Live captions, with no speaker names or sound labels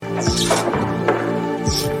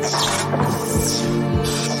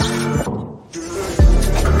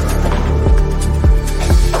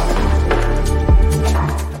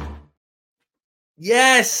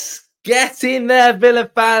Yes, get in there,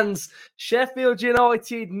 Villa fans. Sheffield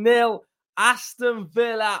United 0, Aston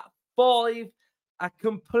Villa 5. A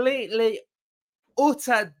completely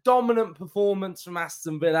utter dominant performance from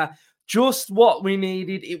Aston Villa. Just what we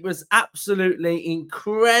needed. It was absolutely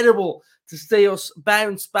incredible to see us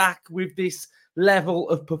bounce back with this level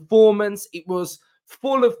of performance. It was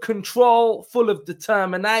full of control, full of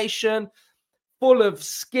determination, full of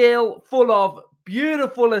skill, full of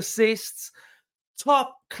beautiful assists,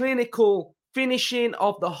 top clinical finishing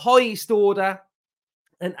of the highest order.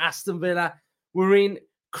 And Aston Villa were in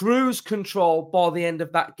cruise control by the end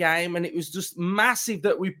of that game. And it was just massive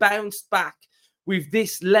that we bounced back with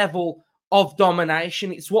this level of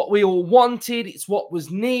domination. It's what we all wanted. It's what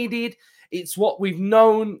was needed. It's what we've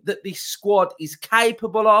known that this squad is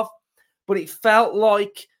capable of. But it felt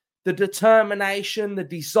like the determination, the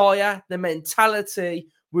desire, the mentality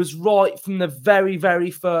was right from the very,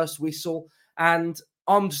 very first whistle. And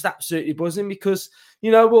I'm just absolutely buzzing because,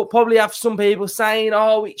 you know, we'll probably have some people saying,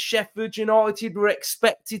 oh, it's Sheffield United, we're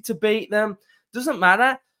expected to beat them. Doesn't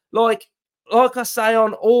matter. Like I say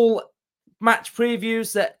on all match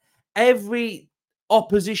previews, that every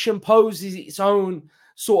opposition poses its own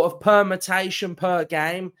sort of permutation per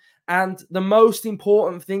game. And the most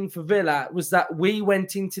important thing for Villa was that we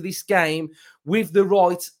went into this game with the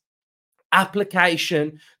right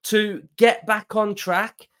application to get back on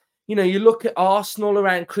track. You know, you look at Arsenal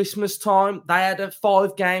around Christmas time, they had a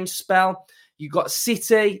 5-game spell. You got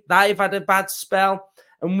City, they've had a bad spell.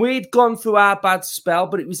 And we'd gone through our bad spell,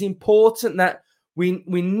 but it was important that we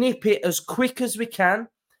nip it as quick as we can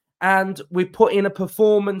and we put in a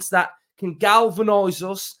performance that can galvanise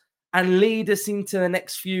us and lead us into the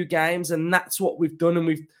next few games. And that's what we've done. And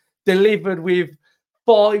we've delivered with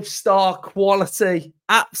 5-star quality,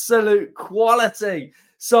 absolute quality.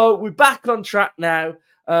 So we're back on track now.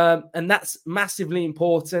 And that's massively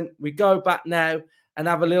important. We go back now and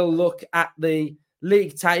have a little look at the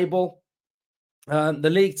league table. The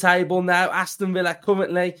league table now, Aston Villa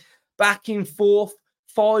currently back in 4th,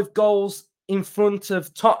 5 goals in front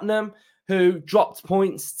of Tottenham, who dropped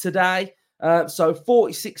points today. So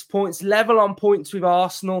 46 points, level on points with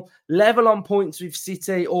Arsenal, level on points with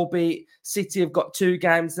City, albeit City have got 2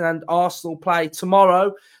 games and Arsenal play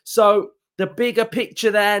tomorrow. So the bigger picture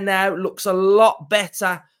there now looks a lot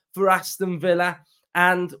better for Aston Villa,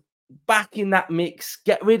 and back in that mix,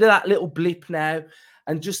 get rid of that little blip now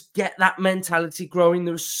and just get that mentality growing.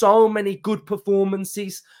 There were so many good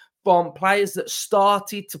performances from players that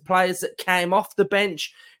started to players that came off the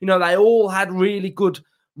bench. You know, they all had really good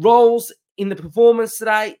roles in the performance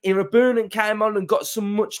today. Irabunan came on and got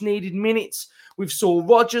some much needed minutes. We saw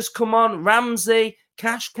Rodgers come on, Ramsey,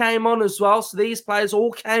 Cash came on as well. So these players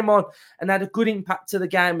all came on and had a good impact to the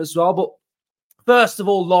game as well. But first of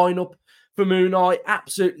all, lineup from Unai,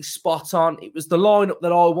 absolutely spot on. It was the lineup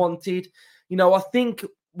that I wanted. You know, I think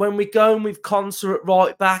when we're going with Konsa at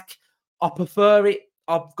right back, I prefer it.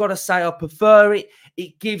 I've got to say I prefer it.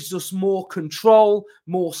 It gives us more control,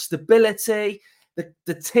 more stability.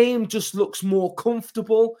 The team just looks more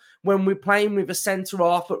comfortable when we're playing with a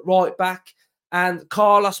centre-half at right back. And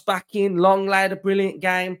Carlos back in, Longley had a brilliant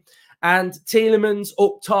game. And Tielemans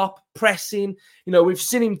up top, pressing. You know, we've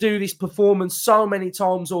seen him do this performance so many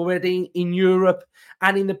times already in Europe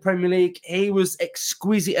and in the Premier League. He was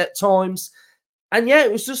exquisite at times. And yeah,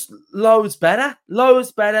 it was just loads better.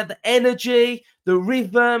 Loads better. The energy, the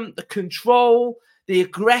rhythm, the control, the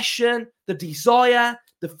aggression, the desire,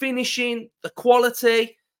 the finishing, the quality.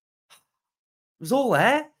 It was all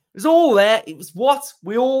there. It was all there. It was what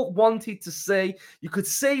we all wanted to see. You could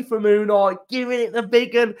see from Unai giving it the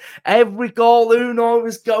big one. Every goal Unai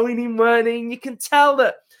was going in, running. You can tell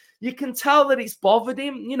that it's bothered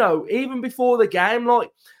him. You know, even before the game,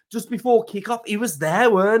 like just before kickoff, he was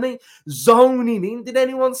there, weren't he? Zoning in. Did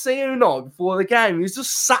anyone see Unai before the game? He was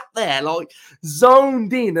just sat there, like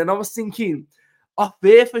zoned in. And I was thinking, I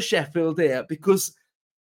fear for Sheffield here because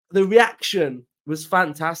the reaction was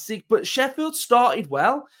fantastic. But Sheffield started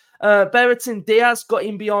well. Berrettini Diaz got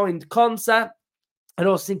in behind Konsa. And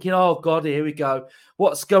I was thinking, oh, God, here we go.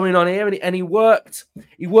 What's going on here? And he worked.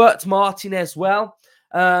 He worked Martinez well.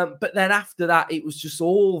 But then after that, it was just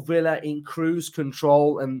all Villa in cruise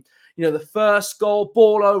control. And, you know, the first goal,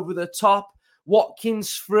 ball over the top.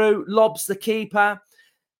 Watkins through, lobs the keeper,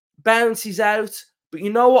 bounces out. But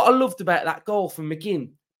you know what I loved about that goal from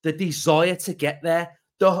McGinn? The desire to get there.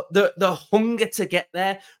 The hunger to get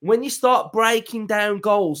there. When you start breaking down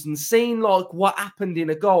goals and seeing like what happened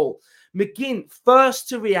in a goal, McGinn first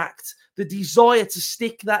to react, the desire to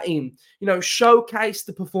stick that in, you know, showcase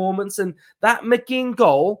the performance. And that McGinn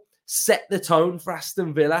goal set the tone for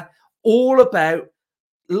Aston Villa. All about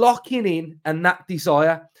locking in and that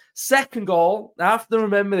desire. Second goal, I have to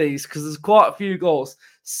remember these because there's quite a few goals.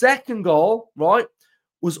 Second goal, right,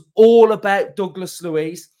 was all about Douglas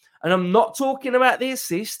Luiz. And I'm not talking about the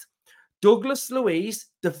assist. Douglas Luiz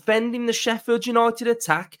defending the Sheffield United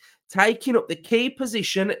attack, taking up the key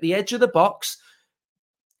position at the edge of the box,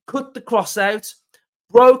 cut the cross out,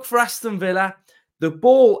 broke for Aston Villa, the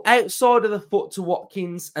ball outside of the foot to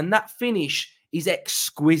Watkins, and that finish is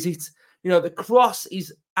exquisite. You know, the cross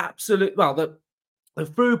is absolute. Well, the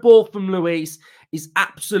through ball from Luiz is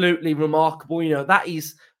absolutely remarkable. You know, that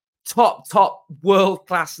is top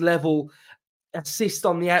world-class level assist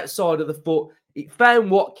on the outside of the foot. It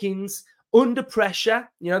found Watkins under pressure.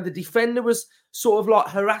 You know, the defender was sort of like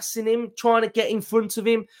harassing him, trying to get in front of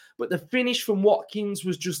him. But the finish from Watkins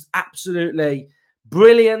was just absolutely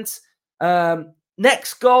brilliant.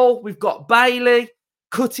 Next goal, we've got Bailey.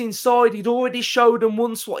 Cut inside. He'd already showed them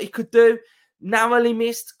once what he could do. Narrowly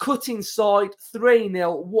missed. Cut inside.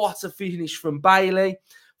 3-0. What a finish from Bailey.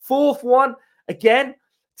 Fourth one, again,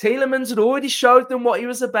 Tielemans had already showed them what he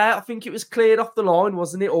was about. I think it was cleared off the line,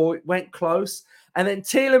 wasn't it? Or it went close. And then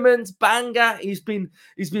Tielemans, banger. He's been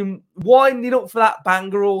winding up for that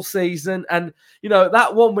banger all season. And, you know,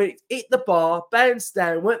 that one where it hit the bar, bounced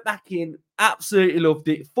down, went back in. Absolutely loved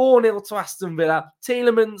it. 4-0 to Aston Villa.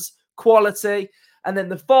 Tielemans, quality. And then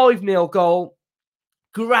the 5-0 goal.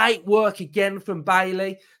 Great work again from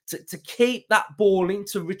Bailey to keep that ball in,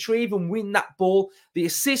 to retrieve and win that ball. The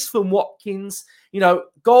assist from Watkins, you know,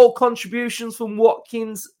 goal contributions from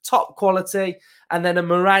Watkins, top quality. And then a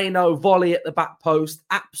Moreno volley at the back post.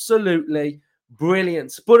 Absolutely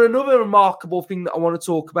brilliant. But another remarkable thing that I want to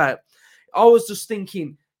talk about, I was just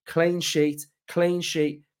thinking, clean sheet, clean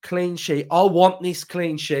sheet, clean sheet. I want this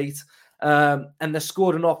clean sheet. And they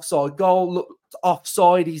scored an offside goal. Look,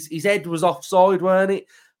 offside. His head was offside, weren't it?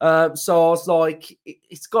 So I was like,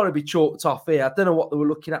 it's got to be chalked off here. I don't know what they were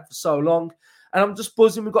looking at for so long. And I'm just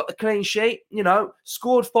buzzing. We've got the clean sheet, you know,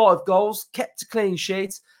 scored 5 goals, kept a clean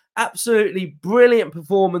sheet. Absolutely brilliant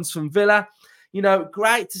performance from Villa. You know,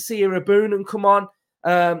 great to see Irabunan come on.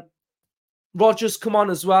 Rodgers come on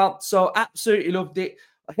as well. So absolutely loved it.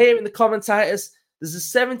 Hearing the commentators, there's a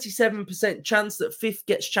 77% chance that Fifth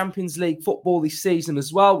gets Champions League football this season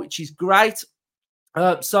as well, which is great.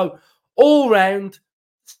 So all round,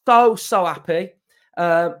 so happy.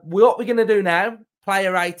 What we're going to do now,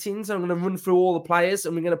 player ratings. I'm going to run through all the players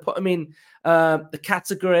and we're going to put them in the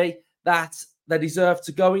category that they deserve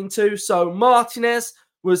to go into. So Martinez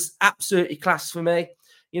was absolutely class for me.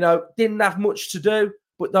 You know, didn't have much to do,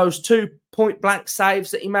 but those 2 point-blank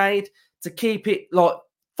saves that he made to keep it like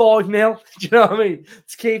 5-0, do you know what I mean?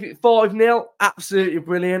 To keep it 5-0, absolutely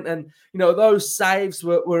brilliant. And, you know, those saves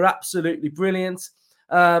were absolutely brilliant.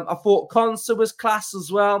 I thought Konsa was class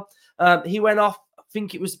as well. He went off. I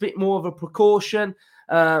think it was a bit more of a precaution,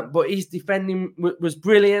 but his defending was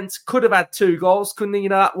brilliant. Could have had 2 goals, couldn't he? You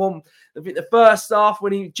know, that one, I think the first half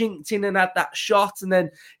when he jinked in and had that shot, and then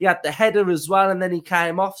he had the header as well, and then he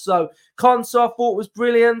came off. So Konsa I thought was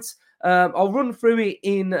brilliant. I'll run through it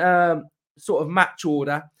in sort of match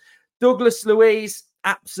order. Douglas Luiz,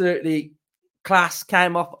 absolutely class,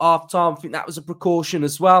 came off half time. I think that was a precaution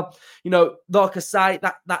as well. You know, like I say,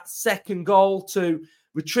 that second goal to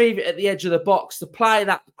retrieve it at the edge of the box, to play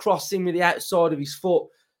that crossing with the outside of his foot.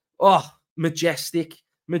 Oh, majestic.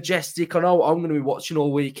 I know what I'm going to be watching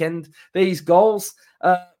all weekend. These goals.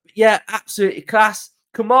 Yeah, absolutely class.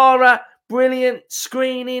 Kamara, brilliant.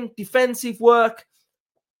 Screening, defensive work.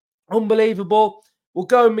 Unbelievable. We'll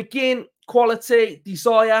go McGinn, quality,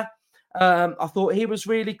 desire. I thought he was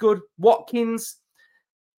really good. Watkins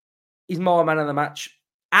is my man of the match.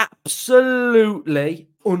 Absolutely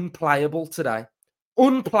unplayable today.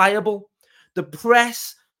 Unplayable. The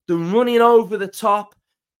press, the running over the top,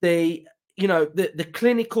 the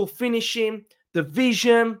clinical finishing, the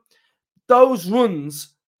vision, those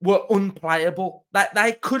runs were unplayable. That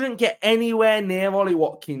they couldn't get anywhere near Ollie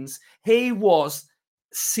Watkins. He was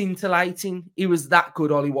scintillating. He was that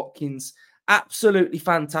good, Ollie Watkins. Absolutely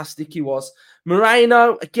fantastic he was.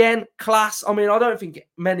 Moreno, again, class. I mean, I don't think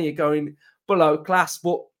many are going below class,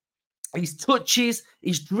 but his touches,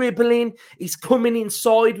 his dribbling, his coming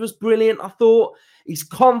inside was brilliant, I thought. His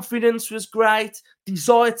confidence was great.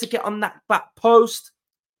 Desire to get on that back post.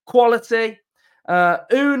 Quality.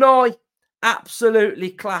 Unai, absolutely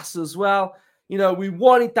class as well. You know, we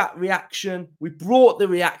wanted that reaction. We brought the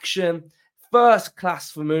reaction. First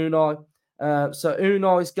class from Unai. So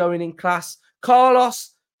Unai is going in class.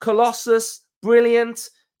 Carlos, Colossus, brilliant.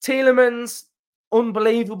 Tielemans,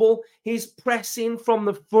 unbelievable. His pressing from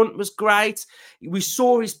the front was great. We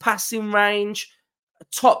saw his passing range.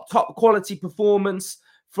 Top quality performance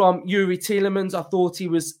from Yuri Tielemans. I thought he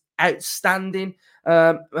was outstanding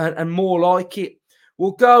and more like it.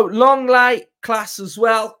 We'll go long late class as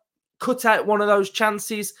well. Cut out one of those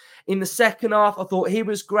chances in the second half. I thought he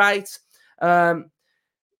was great.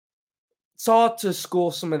 It's hard to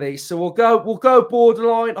score some of these, so we'll go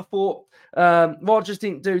borderline. I thought Rodgers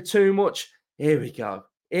didn't do too much. Here we go.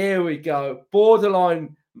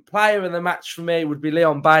 Borderline player of the match for me would be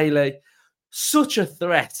Leon Bailey. Such a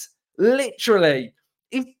threat, literally.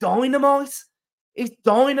 He's dynamite.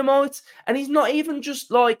 And he's not even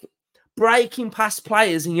just like breaking past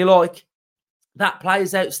players, and you're like, that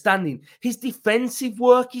player's outstanding. His defensive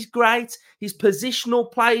work is great. His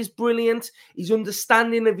positional play is brilliant. His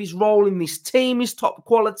understanding of his role in this team is top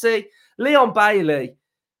quality. Leon Bailey,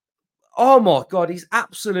 oh my God, he's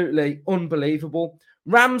absolutely unbelievable.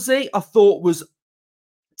 Ramsey, I thought, was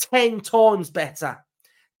 10 times better.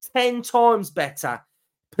 10 times better.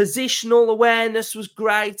 Positional awareness was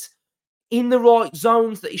great. In the right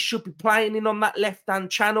zones that he should be playing in on that left-hand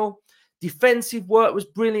channel. Defensive work was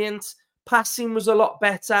brilliant. Passing was a lot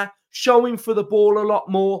better. Showing for the ball a lot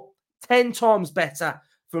more. 10 times better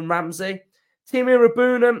from Ramsey. Timmy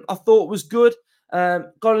Rabunam, I thought was good.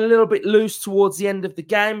 Got a little bit loose towards the end of the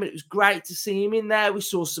game, but it was great to see him in there. We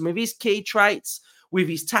saw some of his key traits with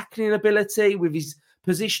his tackling ability, with his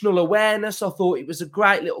positional awareness. I thought it was a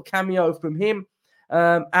great little cameo from him.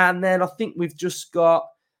 And then I think we've just got,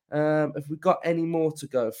 have we got any more to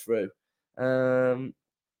go through?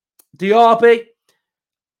 Diaby,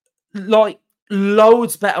 like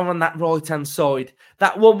loads better on that right-hand side.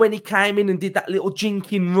 That one when he came in and did that little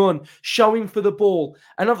jinking run, showing for the ball.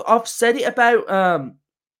 And I've said it about,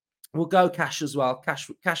 we'll go Cash as well.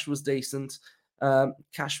 Cash was decent.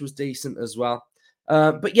 Cash was decent as well.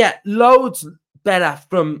 But yeah, loads better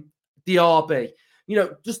from Diaby. You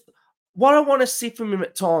know, just what I want to see from him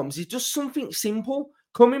at times is just something simple.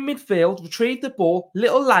 Come in midfield, retrieve the ball,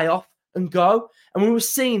 little layoff and go. And we were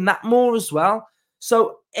seeing that more as well.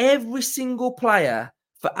 So every single player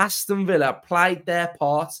for Aston Villa played their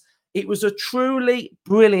part. It was a truly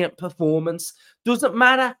brilliant performance. Doesn't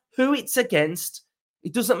matter who it's against.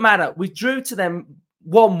 It doesn't matter. We drew to them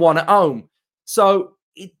 1-1 at home. So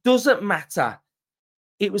it doesn't matter.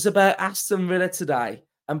 It was about Aston Villa today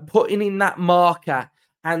and putting in that marker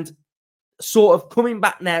and sort of coming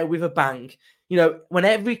back now with a bang. You know, when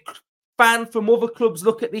every fan from other clubs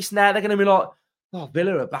look at this now, they're going to be like, oh,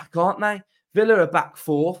 Villa are back, aren't they? Villa are back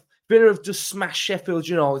fourth. Villa have just smashed Sheffield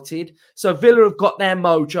United. So Villa have got their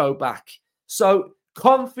mojo back. So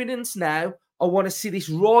confidence now. I want to see this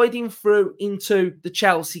riding through into the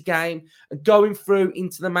Chelsea game and going through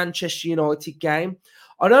into the Manchester United game.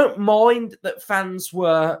 I don't mind that fans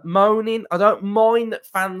were moaning. I don't mind that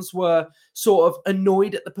fans were sort of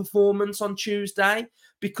annoyed at the performance on Tuesday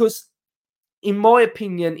because, in my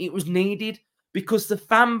opinion, it was needed because the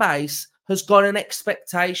fan base has got an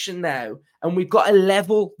expectation now and we've got a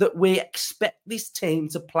level that we expect this team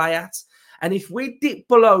to play at. And if we dip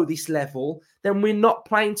below this level, then we're not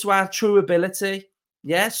playing to our true ability.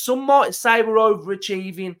 Yeah, some might say we're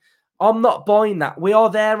overachieving. I'm not buying that. We are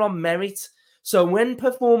there on merit. So when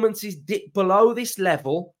performances dip below this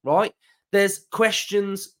level, right, there's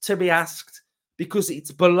questions to be asked because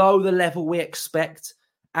it's below the level we expect.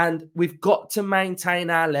 And we've got to maintain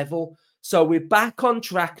our level. So we're back on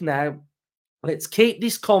track now. Let's keep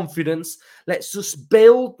this confidence. Let's just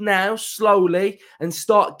build now slowly and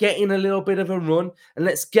start getting a little bit of a run. And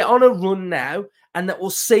let's get on a run now. And that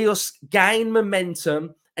will see us gain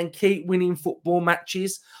momentum and keep winning football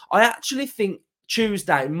matches. I actually think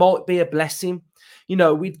Tuesday might be a blessing. You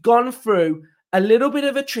know, we'd gone through a little bit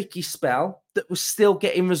of a tricky spell that was still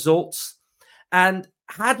getting results. And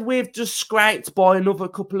had we just scraped by another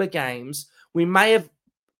couple of games, we may have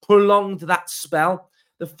prolonged that spell.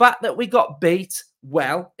 The fact that we got beat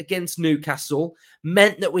well against Newcastle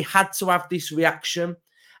meant that we had to have this reaction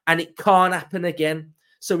and it can't happen again.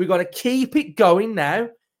 So we've got to keep it going now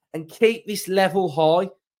and keep this level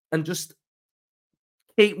high and just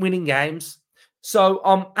keep winning games. So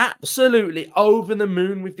I'm absolutely over the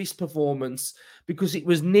moon with this performance because it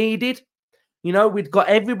was needed. You know, we'd got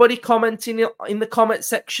everybody commenting in the comment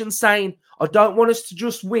section saying, I don't want us to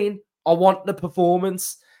just win. I want the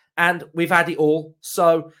performance. And we've had it all.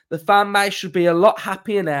 So the fan base should be a lot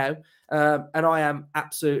happier now. And I am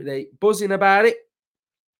absolutely buzzing about it.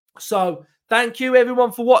 So thank you,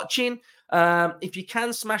 everyone, for watching. If you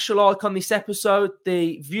can smash a like on this episode,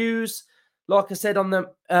 the views, like I said on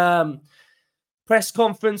the press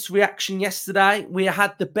conference reaction yesterday. We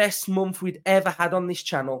had the best month we'd ever had on this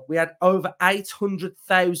channel. We had over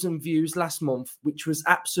 800,000 views last month, which was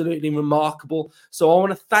absolutely remarkable. So I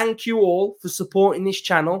want to thank you all for supporting this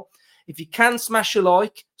channel. If you can, smash a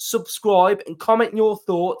like, subscribe, and comment your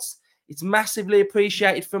thoughts. It's massively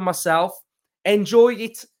appreciated from myself. Enjoy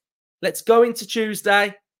it. Let's go into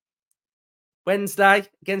Tuesday, Wednesday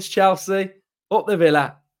against Chelsea. Up the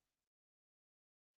Villa.